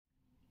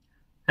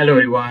Hello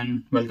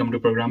everyone, welcome to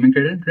Programming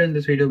Cradle. Today in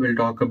this video we'll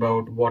talk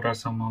about what are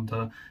some of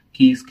the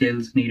key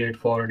skills needed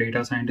for a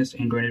data scientist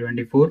in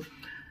 2024.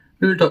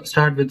 We'll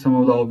start with some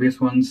of the obvious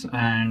ones,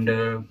 and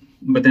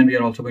but then we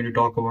are also going to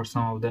talk about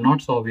some of the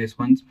not so obvious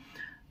ones.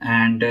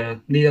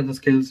 And these are the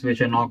skills which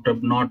are not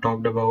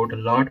talked about a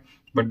lot,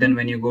 but then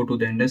when you go to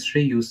the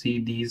industry, you see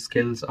these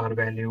skills are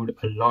valued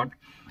a lot.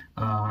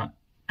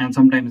 And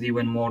sometimes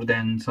even more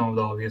than some of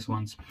the obvious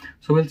ones.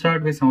 So we'll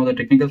start with some of the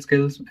technical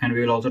skills, and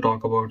we will also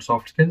talk about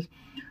soft skills.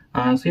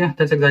 So yeah,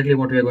 that's exactly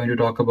what we are going to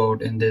talk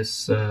about in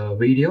this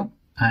video.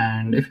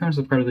 And if you want to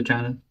subscribe to the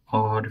channel,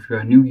 or if you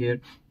are new here,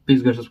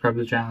 please go subscribe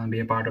to the channel and be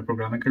a part of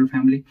Programming Cradle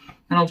family.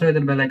 And also hit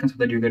the bell icon so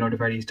that you get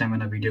notified each time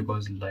when a video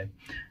goes live.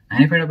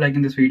 And if you end up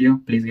liking this video,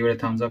 please give it a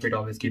thumbs up. It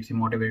always keeps you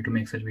motivated to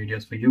make such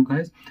videos for you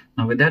guys.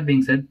 Now with that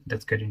being said,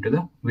 let's get into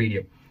the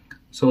video.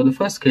 So the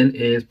first skill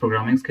is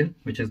programming skill,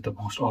 which is the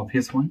most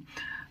obvious one.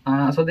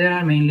 So there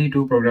are mainly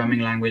two programming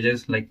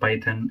languages like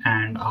Python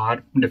and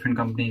R. Different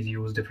companies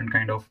use different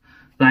kind of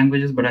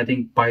languages, but I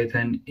think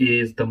Python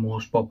is the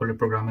most popular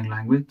programming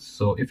language.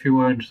 So if you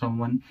are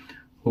someone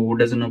who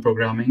doesn't know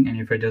programming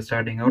and if you're just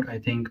starting out, I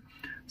think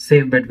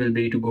safe bet will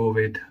be to go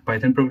with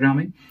Python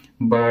programming.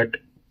 But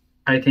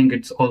I think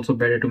it's also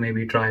better to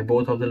maybe try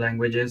both of the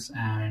languages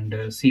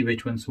and see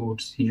which one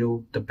suits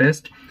you the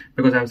best,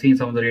 because I've seen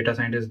some of the data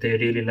scientists, they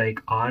really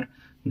like R,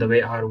 the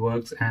way R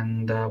works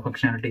and the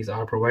functionalities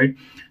R provide,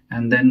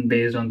 and then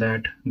based on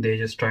that they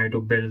just try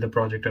to build the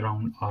project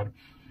around R.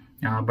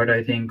 But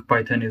I think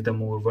Python is the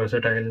more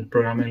versatile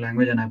programming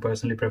language, and I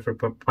personally prefer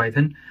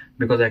Python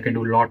because I can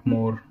do a lot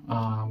more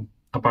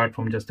apart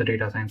from just the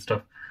data science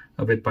stuff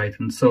with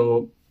Python.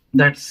 So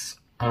that's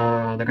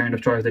the kind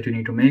of choice that you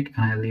need to make,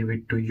 and I'll leave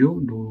it to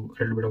you. Do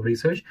a little bit of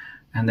research,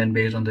 and then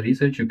based on the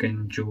research you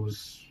can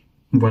choose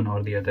one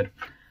or the other.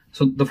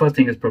 So the first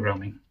thing is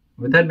programming.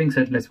 With that being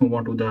said, let's move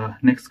on to the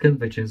next skill,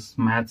 which is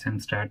maths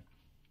and stat.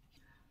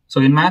 So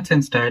in maths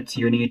and stats,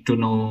 you need to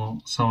know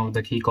some of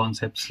the key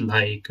concepts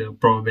like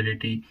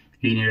probability,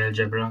 linear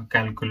algebra,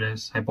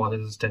 calculus,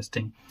 hypothesis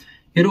testing.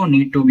 You don't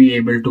need to be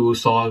able to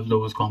solve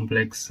those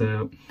complex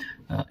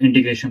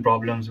integration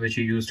problems which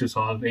you used to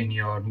solve in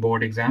your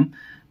board exam,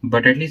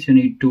 but at least you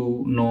need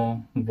to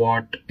know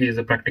what is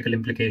the practical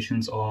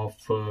implications of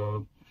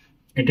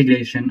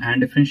integration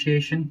and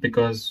differentiation,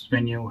 because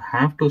when you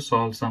have to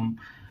solve some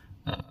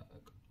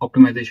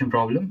optimization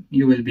problem,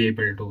 you will be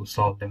able to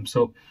solve them.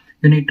 So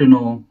you need to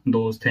know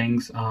those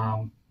things.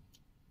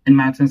 In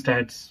maths and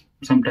stats,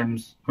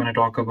 sometimes when I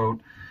talk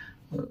about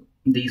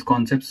these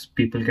concepts,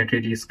 people get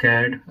really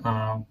scared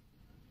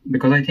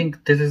because I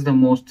think this is the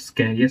most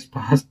scariest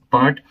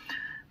part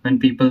when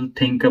people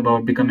think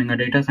about becoming a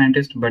data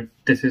scientist, but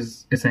this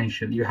is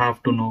essential. You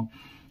have to know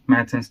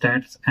maths and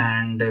stats,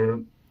 and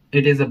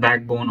it is a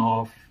backbone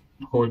of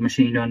whole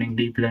machine learning,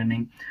 deep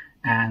learning,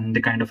 and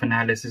the kind of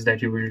analysis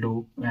that you will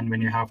do. And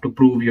when you have to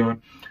prove your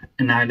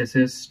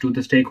analysis to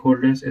the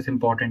stakeholders, it's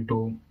important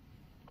to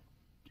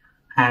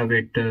have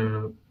it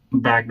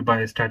backed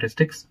by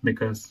statistics,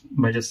 because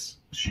by just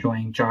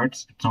showing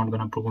charts, it's not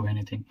going to prove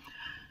anything.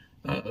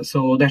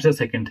 So that's the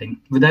second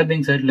thing. With that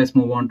being said, let's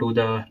move on to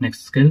the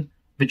next skill,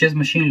 which is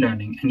machine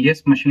learning. And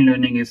yes, machine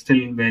learning is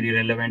still very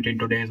relevant in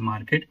today's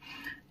market,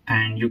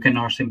 and you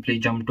cannot simply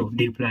jump to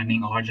deep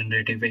learning or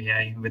generative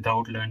AI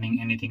without learning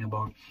anything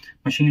about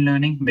machine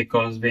learning,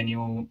 because when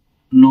you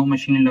know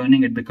machine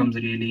learning, it becomes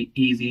really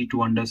easy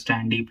to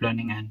understand deep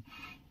learning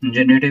and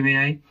generative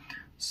AI.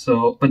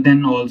 So, but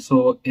then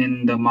also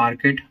in the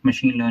market,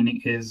 machine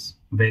learning is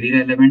very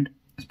relevant,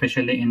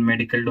 especially in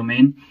medical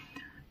domain,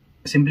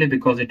 simply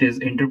because it is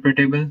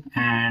interpretable,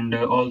 and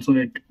also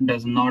it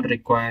does not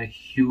require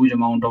huge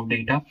amount of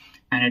data,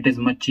 and it is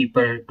much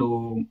cheaper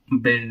to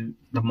build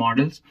the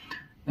models.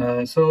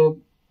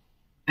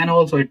 And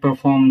also it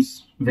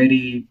performs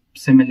very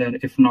similar,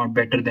 if not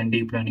better, than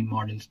deep learning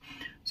models.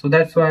 So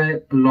that's why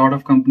a lot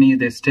of companies,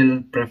 they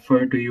still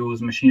prefer to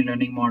use machine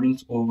learning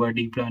models over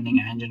deep learning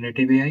and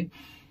generative AI.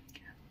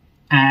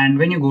 And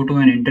when you go to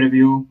an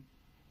interview,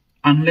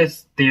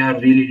 unless they are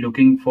really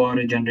looking for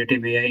a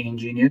generative AI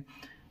engineer,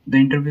 the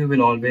interview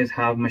will always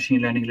have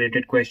machine learning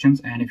related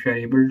questions, and if you are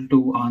able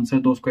to answer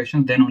those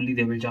questions, then only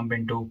they will jump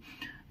into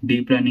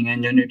deep learning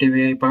and generative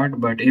AI part.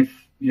 But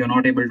if you're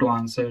not able to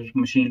answer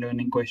machine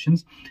learning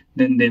questions,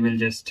 then they will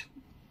just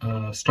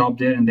stop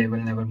there, and they will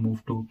never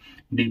move to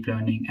deep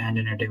learning and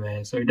generative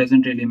AI. So it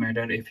doesn't really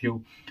matter if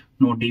you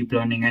know deep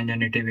learning and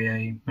generative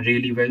AI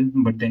really well,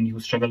 but then you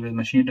struggle with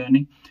machine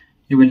learning,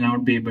 you will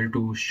not be able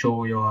to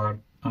show your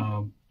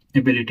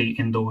ability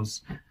in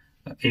those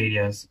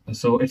areas.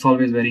 So it's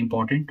always very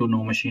important to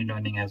know machine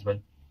learning as well.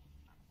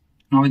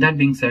 Now with that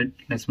being said,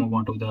 let's move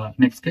on to the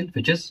next skill,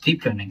 which is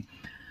deep learning.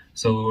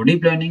 So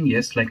deep learning,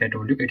 yes, like I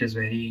told you, it is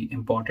very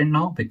important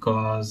now,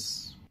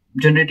 because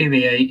generative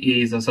AI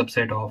is a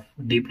subset of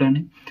deep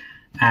learning.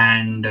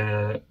 And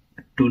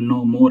to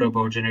know more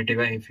about generative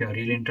AI, if you are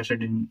really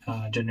interested in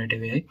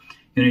generative AI,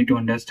 you need to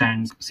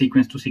understand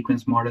sequence to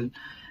sequence model,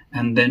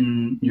 and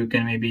then you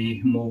can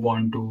maybe move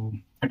on to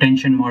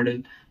attention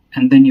model,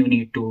 and then you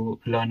need to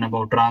learn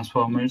about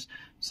transformers.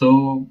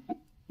 So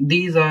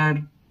these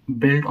are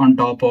built on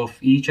top of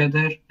each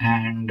other,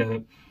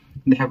 and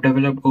they have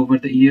developed over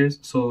the years.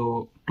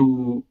 So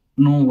to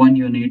know one,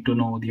 you need to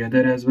know the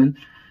other as well.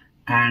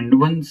 And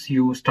once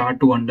you start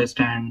to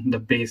understand the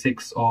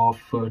basics of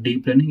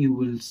deep learning, you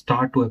will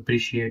start to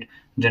appreciate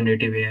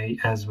generative AI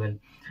as well.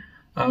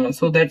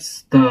 So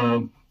that's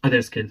the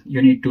other skill.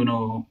 You need to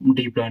know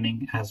deep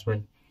learning as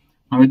well.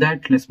 Now with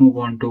that, let's move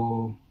on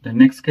to the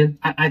next skill.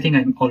 I think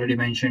I already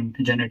mentioned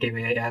generative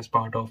AI as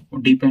part of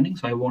deep learning,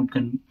 so I won't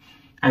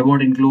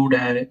include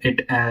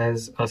it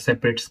as a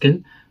separate skill.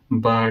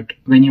 But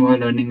when you are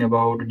learning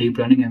about deep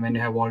learning and when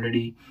you have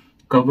already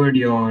covered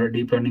your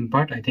deep learning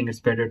part, I think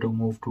it's better to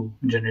move to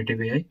generative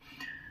AI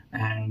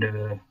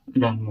and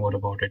learn more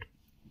about it.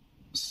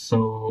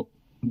 So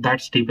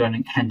that's deep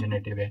learning and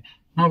generative AI.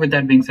 Now, with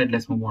that being said,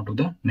 let's move on to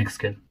the next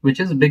skill, which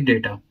is big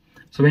data.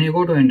 So when you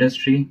go to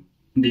industry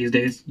these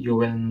days, you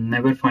will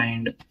never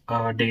find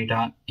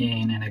data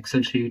in an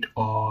Excel sheet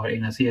or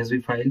in a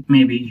CSV file.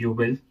 Maybe you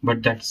will,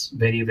 but that's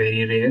very,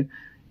 very rare.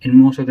 In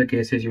most of the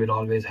cases, you will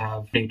always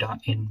have data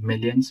in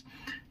millions.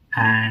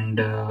 And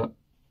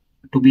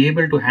to be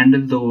able to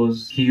handle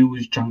those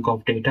huge chunk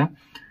of data,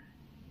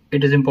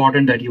 it is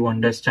important that you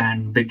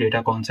understand big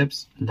data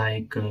concepts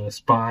like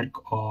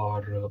Spark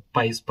or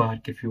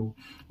PySpark if you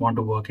want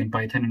to work in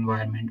Python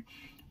environment,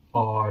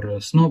 or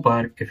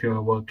Snowpark if you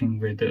are working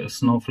with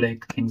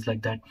Snowflake, things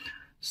like that.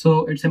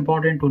 So it's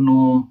important to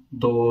know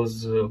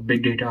those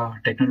big data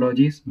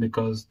technologies,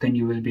 because then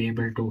you will be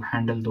able to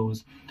handle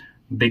those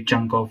big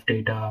chunk of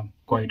data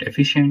quite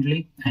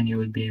efficiently, and you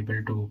will be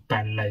able to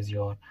parallelize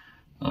your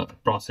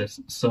process.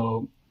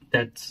 So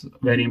that's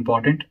very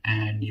important,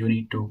 and you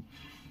need to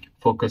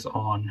focus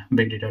on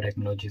big data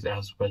technologies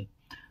as well.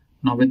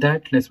 Now with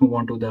that, let's move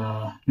on to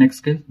the next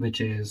skill,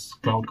 which is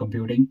cloud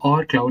computing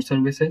or cloud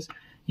services.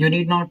 You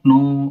need not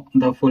know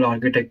the full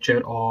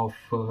architecture of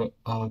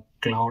a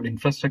cloud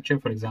infrastructure,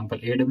 for example,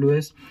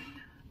 AWS.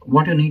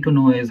 What you need to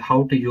know is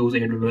how to use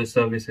AWS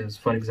services,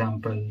 for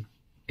example,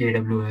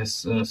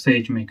 AWS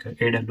SageMaker,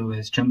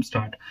 AWS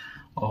Jumpstart,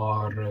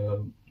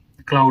 or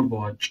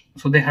CloudWatch.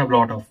 So they have a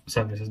lot of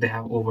services. They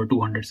have over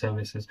 200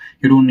 services.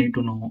 You don't need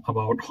to know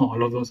about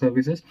all of those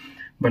services,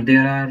 but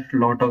there are a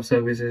lot of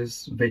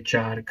services which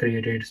are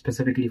created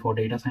specifically for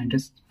data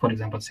scientists, for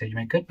example,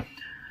 SageMaker.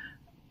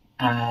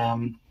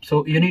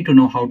 So you need to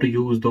know how to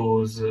use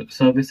those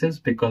services,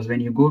 because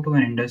when you go to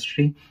an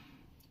industry,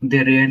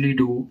 they rarely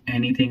do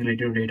anything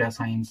related to data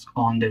science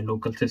on their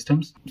local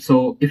systems.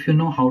 So if you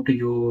know how to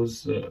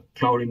use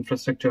cloud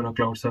infrastructure or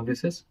cloud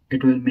services,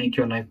 it will make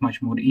your life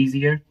much more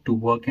easier to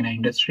work in an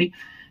industry.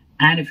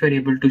 And if you're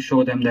able to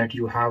show them that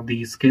you have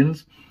these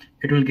skills,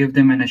 it will give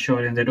them an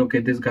assurance that, okay,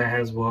 this guy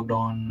has worked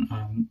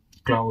on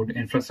cloud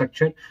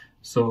infrastructure,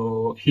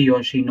 so he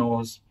or she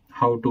knows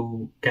how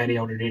to carry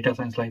out a data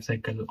science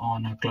lifecycle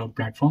on a cloud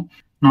platform.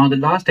 Now, the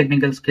last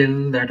technical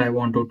skill that I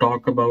want to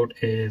talk about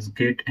is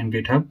Git and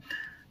GitHub.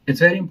 It's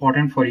very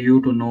important for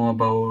you to know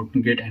about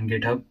Git and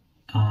GitHub.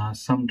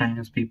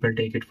 Sometimes people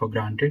take it for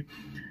granted,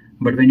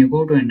 but when you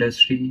go to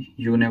industry,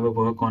 you never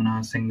work on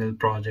a single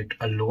project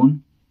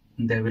alone.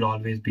 There will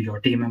always be your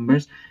team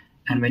members,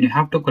 and when you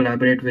have to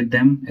collaborate with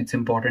them, it's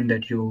important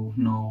that you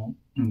know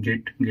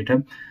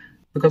GitHub,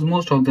 because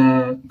most of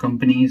the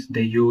companies,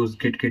 they use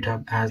Git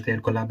GitHub as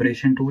their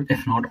collaboration tool.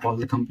 If not all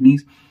the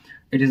companies,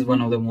 it is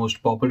one of the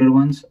most popular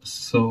ones.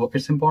 So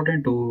it's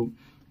important to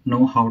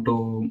know how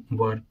to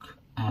work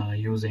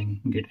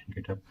using Git and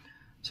GitHub.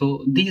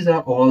 So these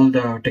are all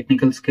the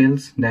technical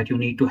skills that you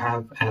need to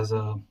have as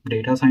a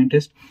data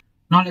scientist.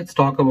 Now let's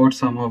talk about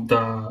some of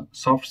the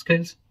soft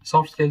skills.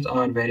 Soft skills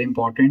are very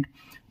important.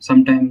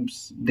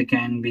 Sometimes they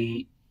can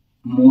be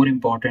more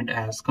important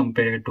as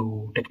compared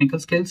to technical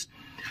skills,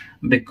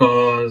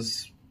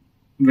 because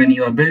when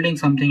you are building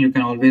something, you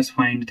can always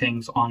find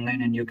things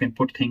online and you can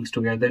put things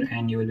together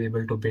and you will be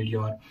able to build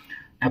your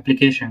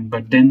application.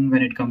 But then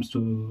when it comes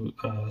to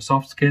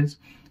soft skills,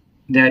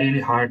 they are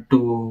really hard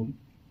to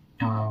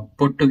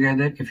put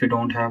together if you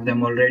don't have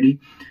them already.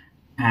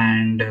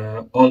 And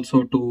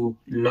also to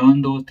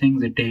learn those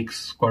things, it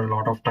takes quite a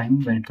lot of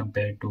time when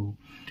compared to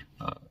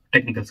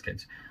technical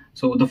skills.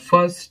 So the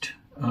first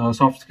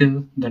soft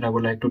skill that I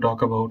would like to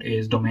talk about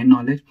is domain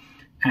knowledge.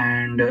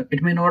 And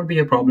it may not be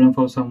a problem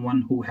for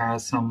someone who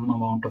has some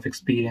amount of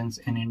experience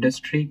in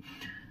industry,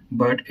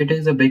 but it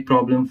is a big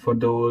problem for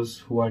those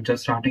who are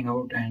just starting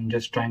out and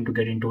just trying to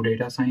get into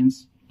data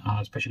science,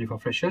 especially for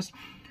freshers.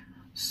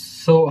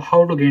 So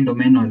how to gain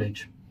domain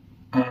knowledge?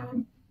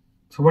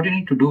 So what you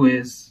need to do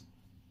is,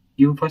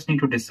 you first need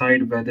to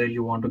decide whether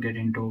you want to get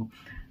into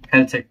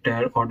health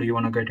sector, or do you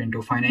want to get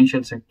into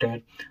financial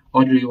sector,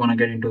 or do you want to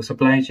get into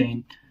supply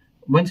chain.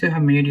 Once you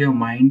have made your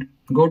mind,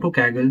 go to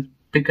Kaggle,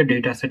 pick a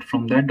data set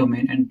from that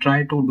domain and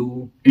try to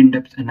do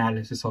in-depth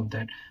analysis of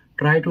that.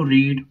 Try to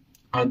read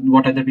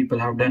what other people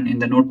have done in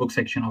the notebook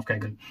section of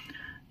Kaggle.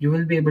 You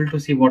will be able to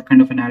see what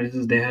kind of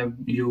analysis they have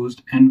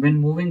used. And when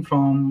moving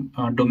from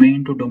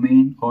domain to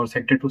domain or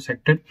sector to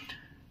sector,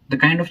 the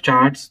kind of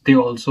charts, they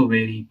also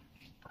vary.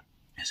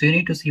 So you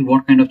need to see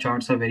what kind of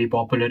charts are very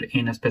popular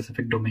in a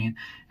specific domain,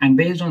 and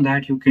based on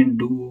that you can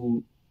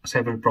do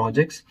several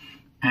projects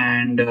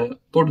and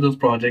put those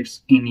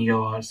projects in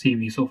your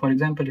CV. So for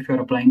example, if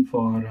you're applying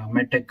for a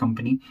medtech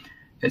company,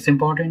 it's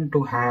important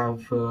to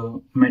have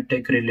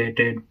medtech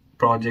related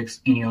projects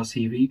in your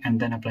CV and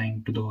then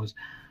applying to those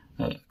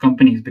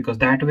companies, because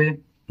that way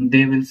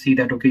they will see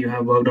that okay, you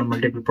have worked on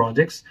multiple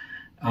projects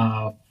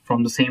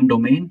from the same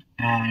domain,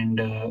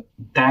 and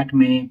that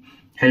may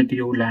help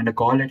you land a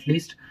call at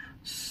least.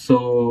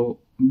 So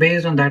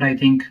based on that, I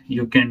think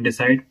you can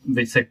decide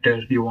which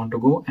sector you want to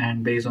go,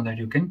 and based on that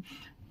you can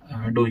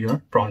do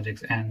your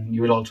projects, and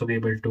you will also be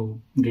able to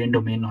gain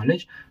domain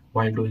knowledge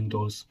while doing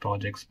those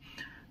projects.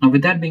 Now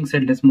with that being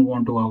said, let's move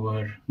on to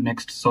our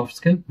next soft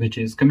skill, which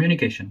is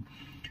communication.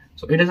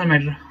 So it doesn't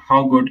matter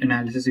how good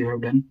analysis you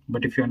have done,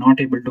 but if you're not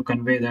able to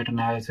convey that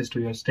analysis to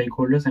your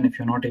stakeholders, and if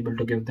you're not able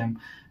to give them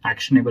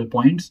actionable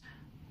points,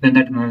 then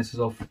that analysis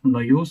of no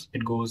use,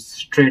 it goes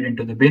straight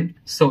into the bin.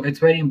 So it's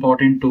very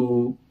important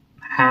to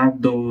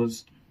have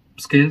those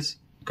skills,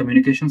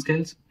 communication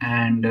skills,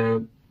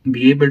 and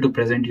be able to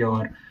present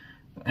your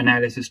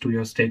analysis to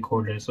your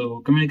stakeholders.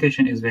 So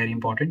communication is very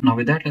important. Now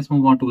with that, let's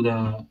move on to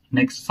the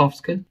next soft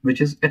skill,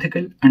 which is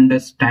ethical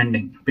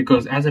understanding.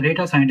 Because as a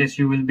data scientist,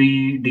 you will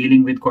be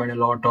dealing with quite a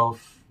lot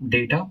of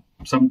data.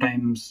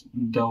 Sometimes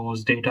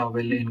those data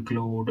will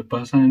include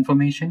personal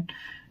information,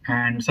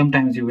 and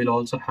sometimes you will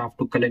also have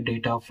to collect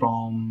data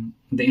from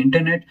the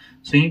internet.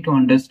 So you need to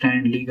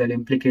understand legal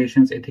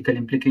implications, ethical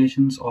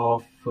implications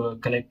of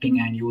collecting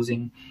and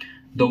using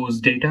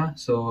those data.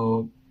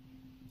 So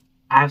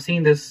I've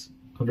seen this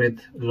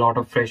with a lot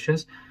of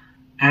freshers.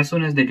 As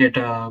soon as they get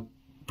a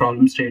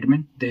problem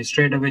statement, they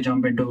straight away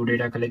jump into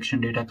data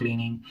collection, data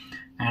cleaning,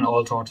 and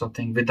all sorts of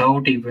things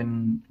without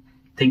even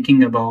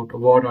thinking about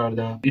what are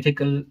the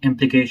ethical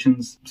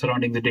implications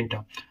surrounding the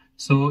data.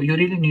 So you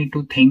really need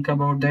to think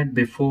about that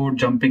before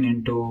jumping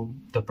into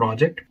the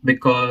project,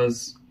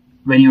 because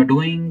when you're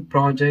doing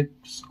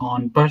projects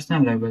on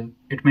personal level,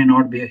 it may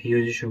not be a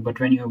huge issue,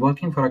 but when you're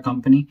working for a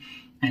company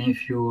and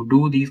if you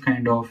do these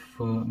kind of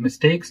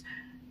mistakes,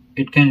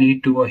 it can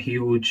lead to a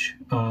huge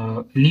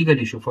legal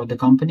issue for the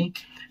company,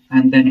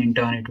 and then in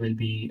turn it will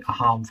be a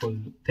harmful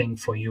thing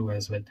for you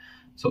as well.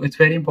 So it's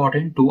very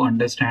important to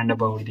understand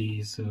about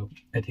these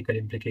ethical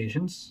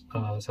implications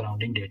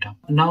surrounding data.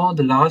 Now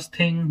the last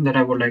thing that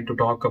I would like to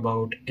talk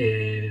about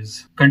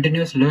is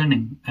continuous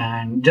learning.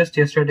 And just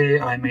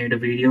yesterday I made a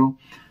video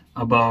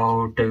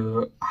about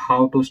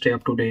how to stay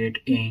up to date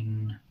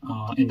in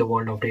the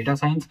world of data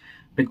science,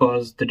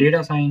 because the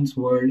data science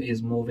world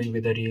is moving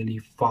with a really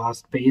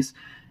fast pace.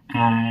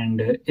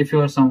 And if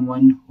you are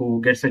someone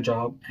who gets a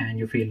job and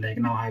you feel like,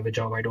 now I have a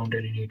job, I don't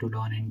really need to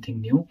learn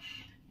anything new,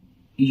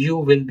 you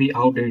will be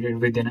outdated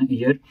within a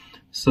year.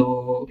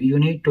 So you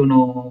need to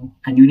know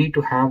and you need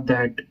to have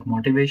that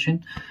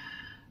motivation.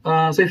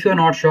 So if you're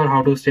not sure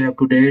how to stay up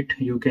to date,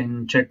 you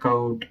can check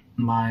out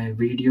my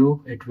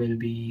video. It will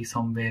be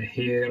somewhere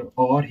here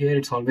or here.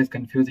 It's always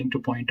confusing to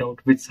point out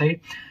which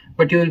side,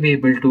 but you will be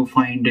able to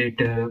find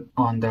it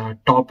on the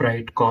top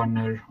right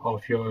corner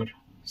of your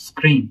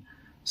screen.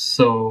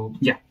 So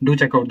yeah, do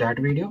check out that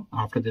video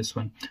after this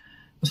one.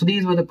 So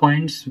these were the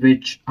points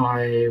which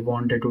I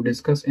wanted to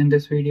discuss in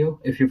this video.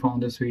 If you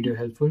found this video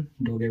helpful,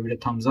 do give it a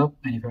thumbs up,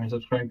 and if you haven't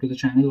subscribed to the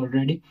channel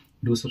already,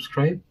 do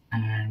subscribe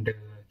and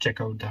check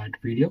out that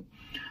video,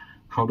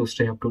 how to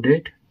stay up to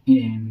date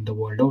in the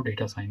world of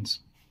data science.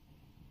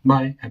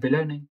 Bye, happy learning.